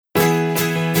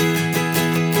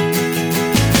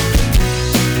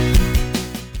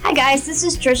guys, this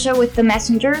is Trisha with The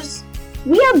Messengers.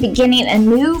 We are beginning a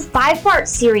new 5-part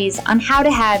series on how to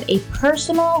have a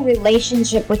personal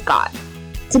relationship with God.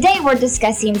 Today we're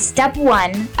discussing step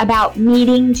 1 about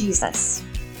meeting Jesus.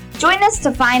 Join us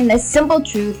to find the simple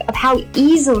truth of how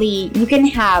easily you can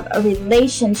have a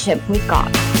relationship with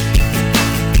God.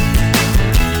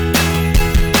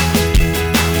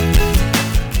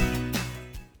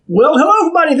 Well, hello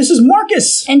everybody, this is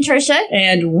Marcus. And Trisha.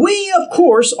 And we, of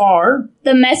course, are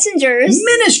The Messengers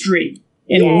Ministry.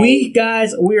 And Yay.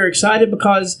 we are excited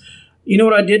because, you know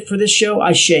what I did for this show?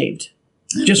 I shaved.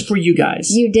 Just for you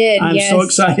guys. You did, I'm yes. so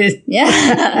excited. Yeah.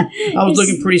 I was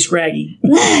looking pretty scraggy.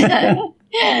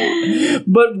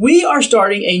 But we are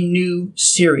starting a new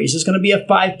series. It's going to be a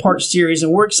 5-part series.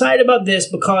 And we're excited about this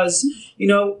because,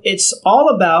 it's all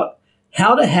about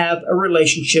how to have a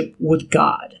relationship with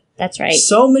God. That's right.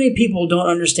 So many people don't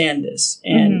understand this.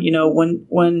 And,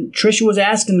 when Trisha was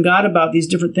asking God about these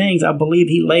different things, I believe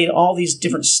he laid all these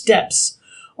different steps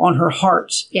on her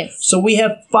heart. Yes. So we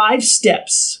have 5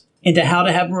 steps into how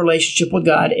to have a relationship with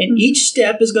God. And each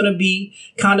step is going to be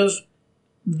kind of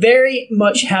very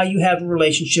much how you have a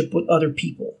relationship with other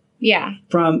people. Yeah.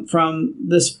 From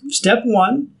this step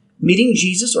 1, meeting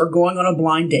Jesus or going on a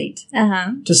blind date,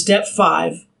 to step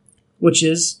 5, which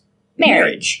is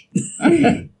marriage.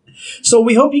 So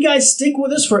we hope you guys stick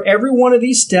with us for every one of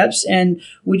these steps. And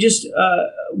we just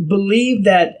believe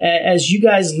that as you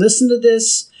guys listen to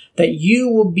this, that you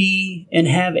will be and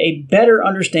have a better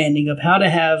understanding of how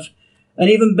to have an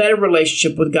even better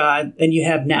relationship with God than you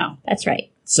have now. That's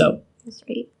right. So, that's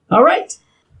right. All right,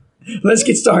 let's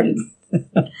get started.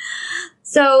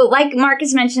 So, like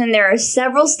Marcus mentioned, there are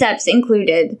several steps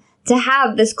included to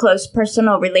have this close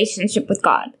personal relationship with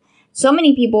God. So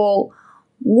many people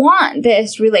want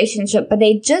this relationship, but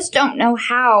they just don't know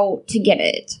how to get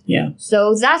it. Yeah.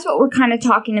 So that's what we're kind of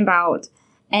talking about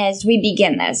as we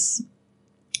begin this.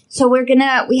 So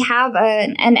we have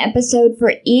an episode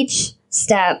for each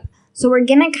step. So we're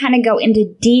going to kind of go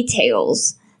into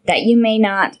details that you may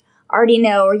not already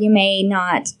know or you may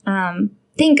not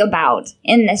think about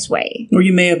in this way. Or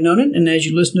you may have known it, and as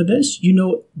you listen to this, you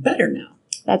know it better now.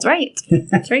 That's right.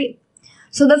 That's right.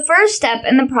 So the first step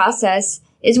in the process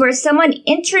is where someone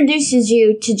introduces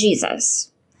you to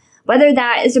Jesus. Whether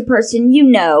that is a person you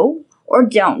know or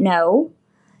don't know,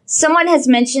 someone has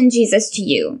mentioned Jesus to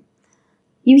you.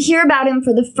 You hear about him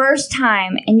for the first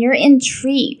time and you're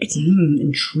intrigued.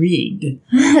 Intrigued.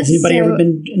 Has anybody ever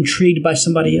been intrigued by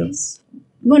somebody else?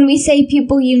 When we say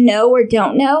people you know or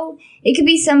don't know, it could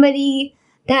be somebody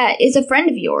that is a friend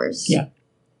of yours. Yeah.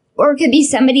 Or it could be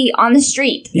somebody on the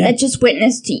street that just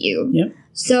witnessed to you. Yeah.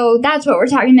 So that's what we're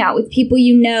talking about with people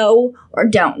you know or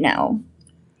don't know.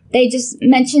 They just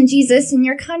mention Jesus and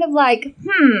you're kind of like,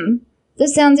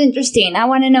 this sounds interesting. I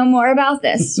want to know more about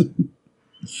this.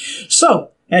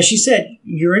 So, as she said,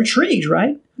 you're intrigued,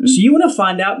 right? Mm-hmm. So you want to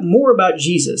find out more about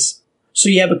Jesus. So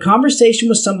you have a conversation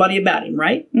with somebody about him,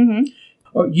 right? Mm-hmm.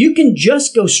 Or you can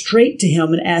just go straight to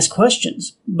him and ask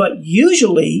questions. But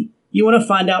usually you want to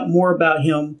find out more about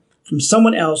him from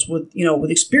someone else with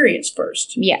experience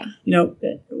first. Yeah.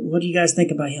 What do you guys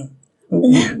think about him?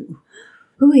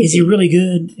 Who is he really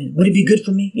good? Would he be good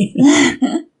for me?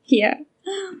 Yeah.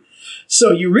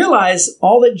 So you realize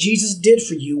all that Jesus did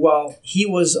for you while he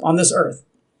was on this earth.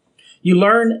 You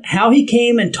learn how he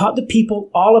came and taught the people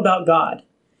all about God.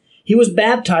 He was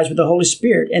baptized with the Holy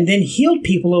Spirit and then healed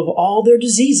people of all their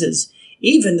diseases,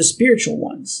 even the spiritual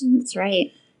ones. That's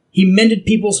right. He mended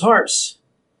people's hearts.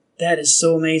 That is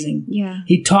so amazing. Yeah.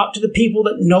 He talked to the people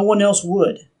that no one else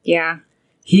would. Yeah.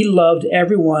 He loved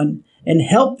everyone and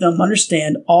helped them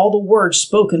understand all the words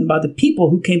spoken by the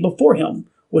people who came before him,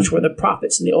 which were the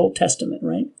prophets in the Old Testament,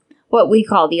 right? What we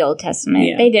call the Old Testament.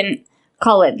 Yeah. They didn't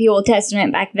call it the Old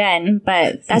Testament back then,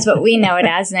 but that's what we know it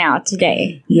as now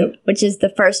today. Yep. Which is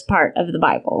the first part of the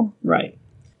Bible. Right.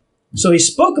 So he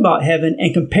spoke about heaven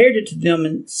and compared it to them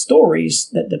in stories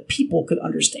that the people could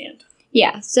understand.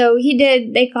 Yeah, so he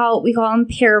did, we call them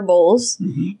parables,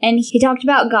 and he talked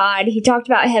about God, he talked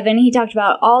about heaven, he talked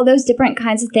about all those different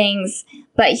kinds of things,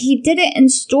 but he did it in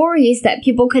stories that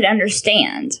people could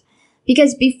understand.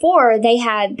 Because before, they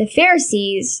had the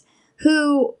Pharisees,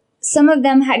 who some of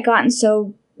them had gotten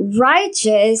so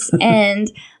righteous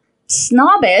and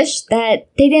snobbish that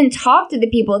they didn't talk to the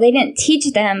people, they didn't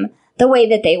teach them the way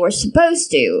that they were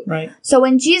supposed to. Right. So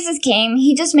when Jesus came,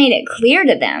 he just made it clear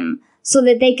to them so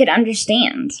that they could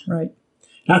understand. Right.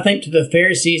 I think to the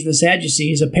Pharisees and the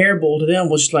Sadducees, a parable to them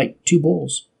was just like 2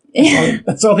 bulls.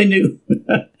 That's all they knew.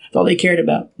 That's all they cared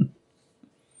about.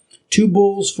 2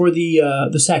 bulls for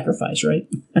the sacrifice, right?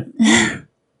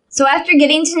 So after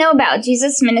getting to know about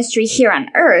Jesus' ministry here on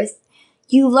earth,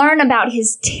 you learn about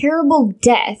his terrible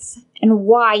death and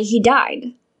why he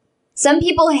died. Some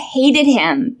people hated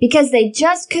him because they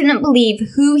just couldn't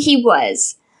believe who he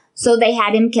was, so they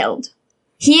had him killed.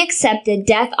 He accepted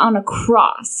death on a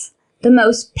cross, the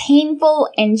most painful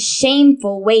and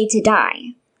shameful way to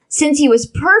die. Since he was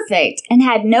perfect and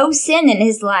had no sin in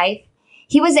his life,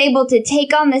 he was able to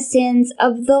take on the sins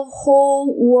of the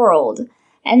whole world,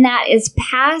 and that is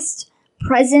past,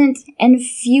 present, and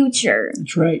future.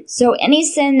 That's right. So any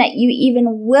sin that you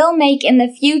even will make in the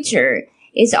future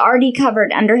is already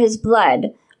covered under his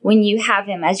blood when you have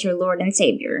him as your Lord and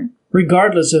Savior.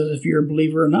 Regardless of if you're a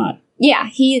believer or not. Yeah,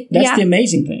 That's the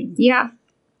amazing thing. Yeah.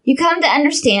 You come to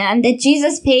understand that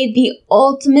Jesus paid the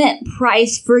ultimate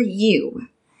price for you.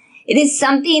 It is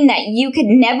something that you could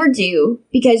never do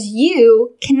because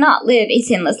you cannot live a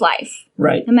sinless life.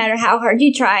 Right. No matter how hard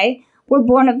you try, we're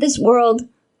born of this world.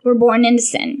 We're born into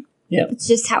sin. Yeah. It's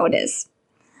just how it is.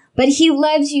 But he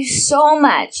loves you so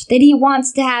much that he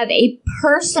wants to have a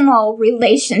personal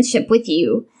relationship with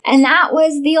you. And that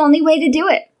was the only way to do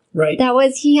it. Right.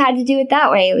 He had to do it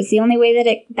that way. It was the only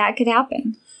way that could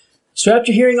happen. So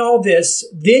after hearing all this,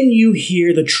 then you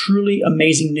hear the truly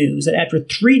amazing news that after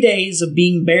 3 days of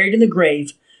being buried in the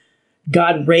grave,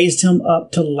 God raised him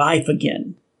up to life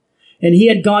again. And he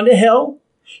had gone to hell.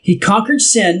 He conquered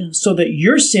sin so that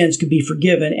your sins could be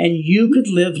forgiven and you could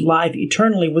live life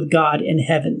eternally with God in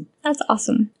heaven. That's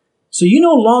awesome. So you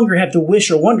no longer have to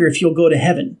wish or wonder if you'll go to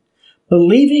heaven.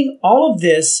 Believing all of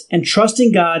this and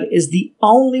trusting God is the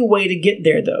only way to get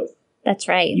there, though. That's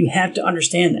right. You have to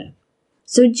understand that.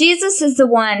 So Jesus is the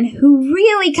one who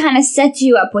really kind of sets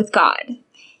you up with God.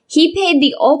 He paid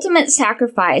the ultimate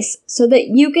sacrifice so that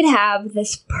you could have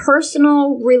this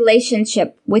personal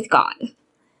relationship with God.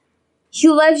 He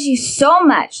loves you so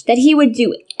much that he would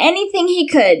do anything he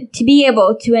could to be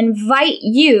able to invite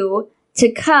you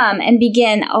to come and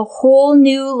begin a whole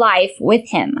new life with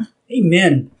him.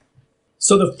 Amen.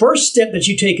 So the first step that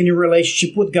you take in your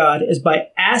relationship with God is by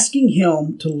asking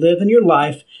him to live in your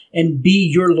life and be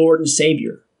your Lord and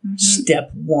Savior. Mm-hmm.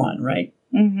 Step one, right?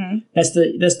 Mm-hmm. That's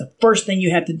the first thing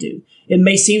you have to do. It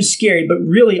may seem scary, but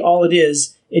really all it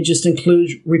is, it just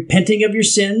includes repenting of your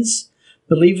sins,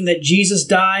 believing that Jesus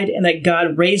died and that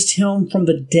God raised him from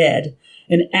the dead,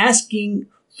 and asking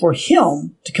for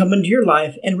him to come into your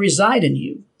life and reside in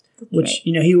you, which,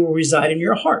 he will reside in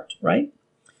your heart, right?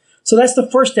 So that's the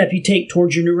first step you take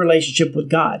towards your new relationship with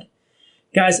God.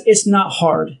 Guys, it's not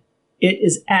hard. It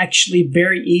is actually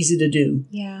very easy to do.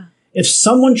 Yeah. If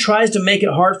someone tries to make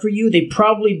it hard for you, they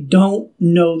probably don't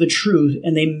know the truth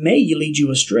and they may lead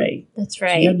you astray. That's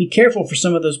right. So you got to be careful for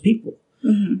some of those people.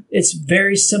 Mm-hmm. It's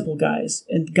very simple, guys,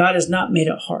 and God has not made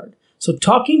it hard. So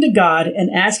talking to God and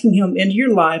asking him into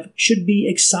your life should be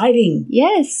exciting.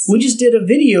 Yes. We just did a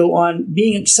video on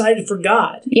being excited for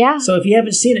God. Yeah. So if you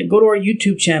haven't seen it, go to our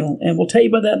YouTube channel, and we'll tell you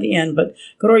about that at the end, but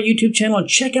go to our YouTube channel and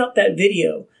check out that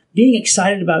video, being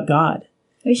excited about God.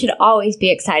 We should always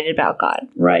be excited about God.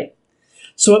 Right.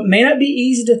 So it may not be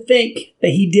easy to think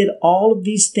that he did all of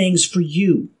these things for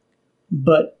you,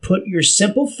 but put your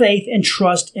simple faith and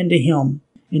trust into him,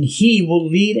 and he will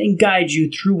lead and guide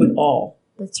you through it all.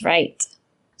 That's right.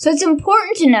 So it's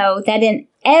important to know that in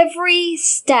every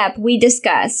step we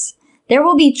discuss, there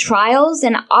will be trials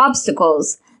and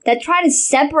obstacles that try to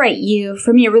separate you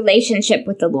from your relationship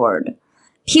with the Lord.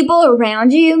 People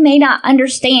around you may not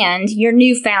understand your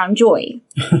newfound joy.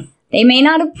 They may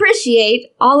not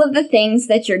appreciate all of the things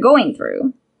that you're going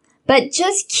through. But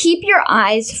just keep your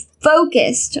eyes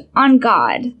focused on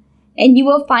God, and you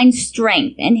will find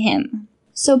strength in him.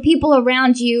 So people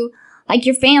around you, like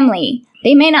your family,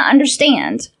 they may not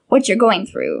understand what you're going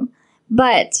through,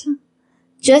 but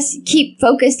just keep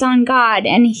focused on God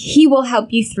and he will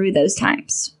help you through those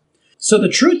times. So the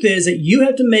truth is that you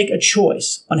have to make a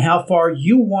choice on how far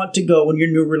you want to go in your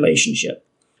new relationship.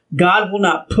 God will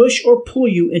not push or pull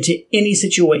you into any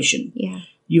situation. Yeah.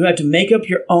 You have to make up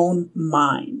your own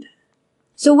mind.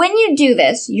 So when you do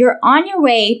this, you're on your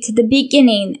way to the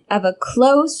beginning of a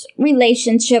close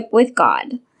relationship with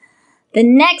God. The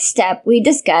next step we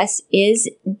discuss is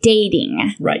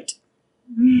dating. Right.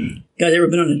 Guys, ever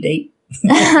been on a date?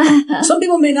 Some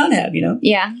people may not have,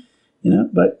 Yeah.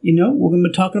 But we're going to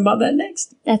be talking about that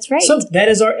next. That's right. So that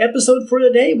is our episode for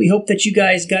today. We hope that you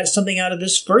guys got something out of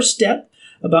this first step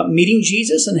about meeting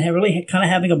Jesus and really kind of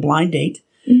having a blind date.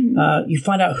 Mm-hmm. You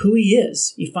find out who he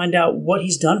is. You find out what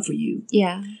he's done for you.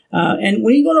 Yeah. And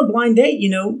when you go on a blind date,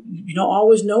 you don't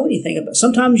always know anything about it.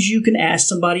 Sometimes you can ask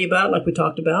somebody about it, like we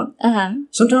talked about. Uh-huh.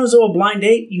 Sometimes though, a blind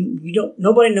date,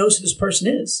 nobody knows who this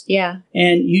person is. Yeah.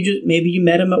 And maybe you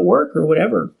met him at work or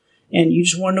whatever. and you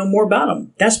just want to know more about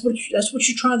him. That's what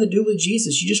you're trying to do with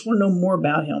Jesus. You just want to know more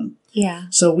about him. Yeah.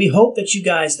 So we hope that you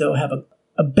guys, though, have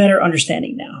a better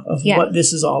understanding now of what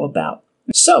this is all about.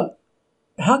 So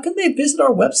how can they visit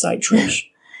our website, Trish?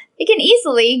 They can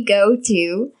easily go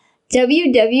to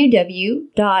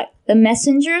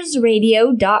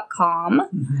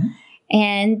www.themessengersradio.com,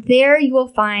 and there you will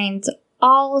find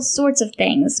all sorts of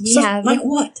things. Like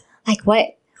what? Like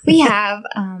what? We have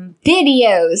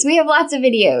videos. We have lots of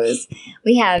videos.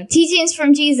 We have teachings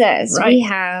from Jesus. Right. We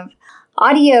have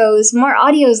audios, more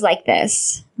audios like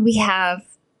this. We have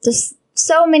just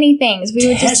so many things. We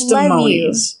would just love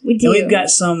you. We do. And we've got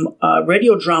some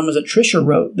radio dramas that Trisha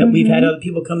wrote that we've had other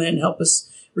people come in and help us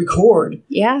record.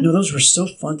 Yeah. Those were so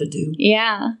fun to do.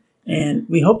 Yeah. And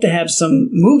we hope to have some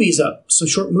movies up, some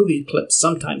short movie clips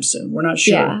sometime soon. We're not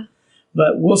sure. Yeah.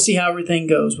 But we'll see how everything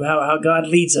goes, how God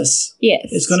leads us. Yes.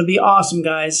 It's going to be awesome,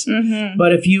 guys.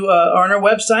 But if you are on our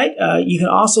website, you can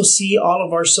also see all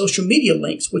of our social media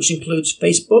links, which includes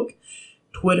Facebook,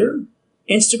 Twitter,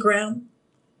 Instagram,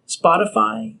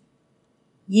 Spotify,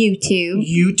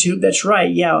 YouTube. That's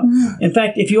right. Yeah. In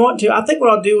fact, if you want to, I think what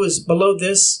I'll do is below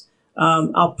this,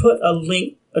 I'll put a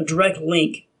direct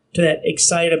link to that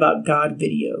Excited About God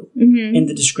video in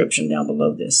the description down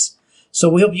below this. So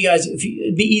we hope you guys,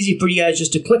 it'd be easy for you guys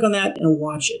just to click on that and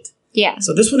watch it. Yeah.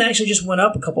 So this one actually just went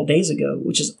up a couple days ago,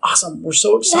 which is awesome. We're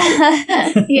so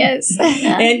excited. Yes.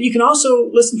 And you can also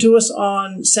listen to us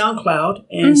on SoundCloud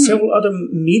and several other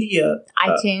media.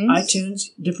 iTunes,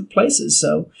 different places.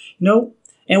 So,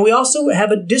 and we also have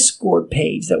a Discord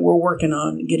page that we're working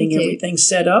on getting everything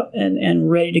set up and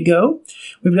ready to go.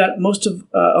 We've got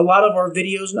a lot of our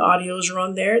videos and audios are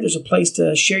on there. There's a place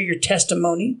to share your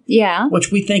testimony. Yeah.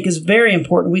 Which we think is very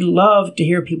important. We love to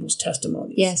hear people's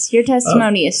testimonies. Yes, your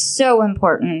testimony is so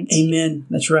important. Amen.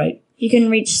 That's right. You can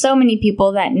reach so many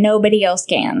people that nobody else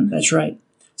can. That's right.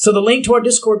 So the link to our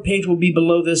Discord page will be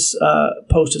below this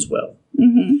post as well.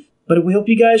 But we hope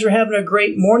you guys are having a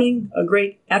great morning, a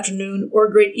great afternoon, or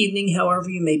a great evening, however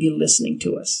you may be listening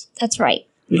to us. That's right.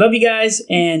 We love you guys,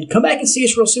 and come back and see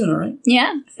us real soon, all right?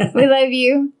 Yeah. We love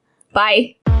you.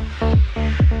 Bye.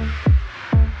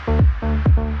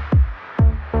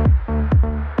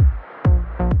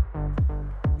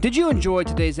 Did you enjoy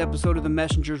today's episode of The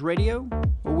Messengers Radio?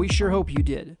 Well, we sure hope you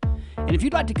did. And if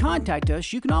you'd like to contact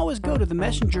us, you can always go to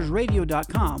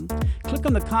themessengersradio.com, click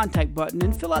on the contact button,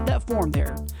 and fill out that form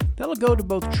there. That'll go to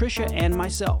both Tricia and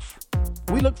myself.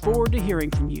 We look forward to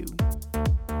hearing from you.